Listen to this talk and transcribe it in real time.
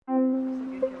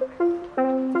Vi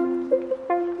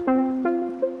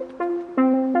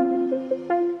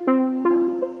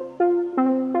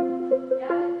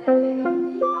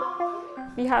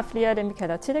har flere af dem, vi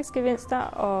kalder tillægsgevinster,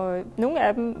 og nogle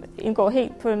af dem indgår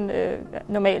helt på en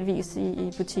normal vis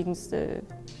i butikkens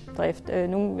drift.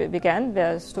 Nogle vil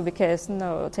gerne stå ved kassen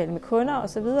og tale med kunder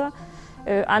osv.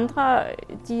 Andre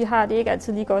de har det ikke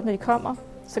altid lige godt, når de kommer.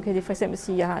 Så kan de for eksempel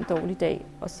sige, at jeg har en dårlig dag,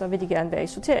 og så vil de gerne være i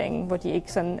sorteringen, hvor de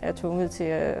ikke sådan er tvunget til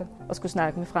at skulle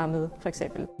snakke med fremmede, for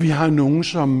eksempel. Vi har nogen,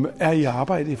 som er i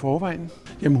arbejde i forvejen.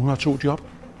 Jamen, hun har 2 job,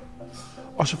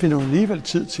 og så finder hun alligevel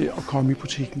tid til at komme i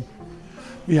butikken.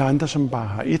 Vi har andre, som bare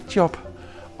har 1 job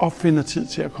og finder tid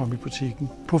til at komme i butikken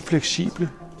på fleksible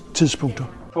tidspunkter.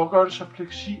 For at gøre det så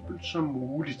fleksibelt som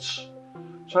muligt,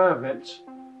 så har jeg valgt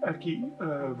at give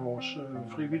vores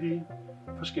frivillige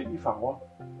forskellige farver.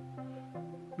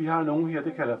 Vi har nogle her,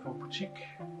 det kalder for butik.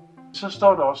 Så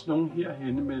står der også nogle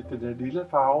herhenne med den der lille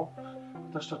farve,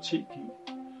 der står TG.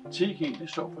 TG, det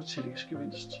står for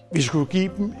tillægsgevinst. Vi skulle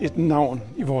give dem et navn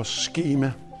i vores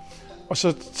skema. Og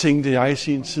så tænkte jeg i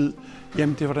sin tid,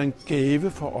 jamen det var da en gave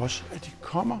for os, at de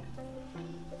kommer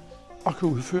og kan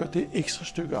udføre det ekstra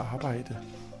stykke arbejde.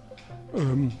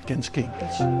 Ganske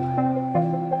enkelt.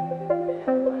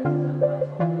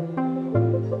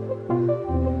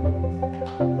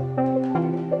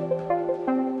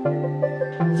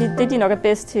 Det, de nok er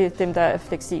bedst til, dem der er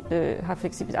fleksible, har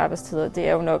fleksible arbejdstider, det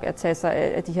er jo nok at tage sig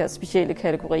af de her specielle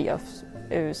kategorier,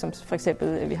 som for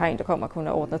eksempel, vi har en, der kommer og kun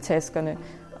ordner taskerne,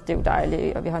 og det er jo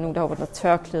dejligt, og vi har nogen, der ordner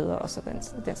tørklæder og så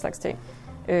den slags ting.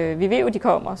 Vi ved jo, de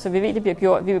kommer, så vi ved, det bliver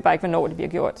gjort, vi ved bare ikke, hvornår det bliver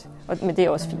gjort, men det er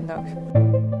også fint nok.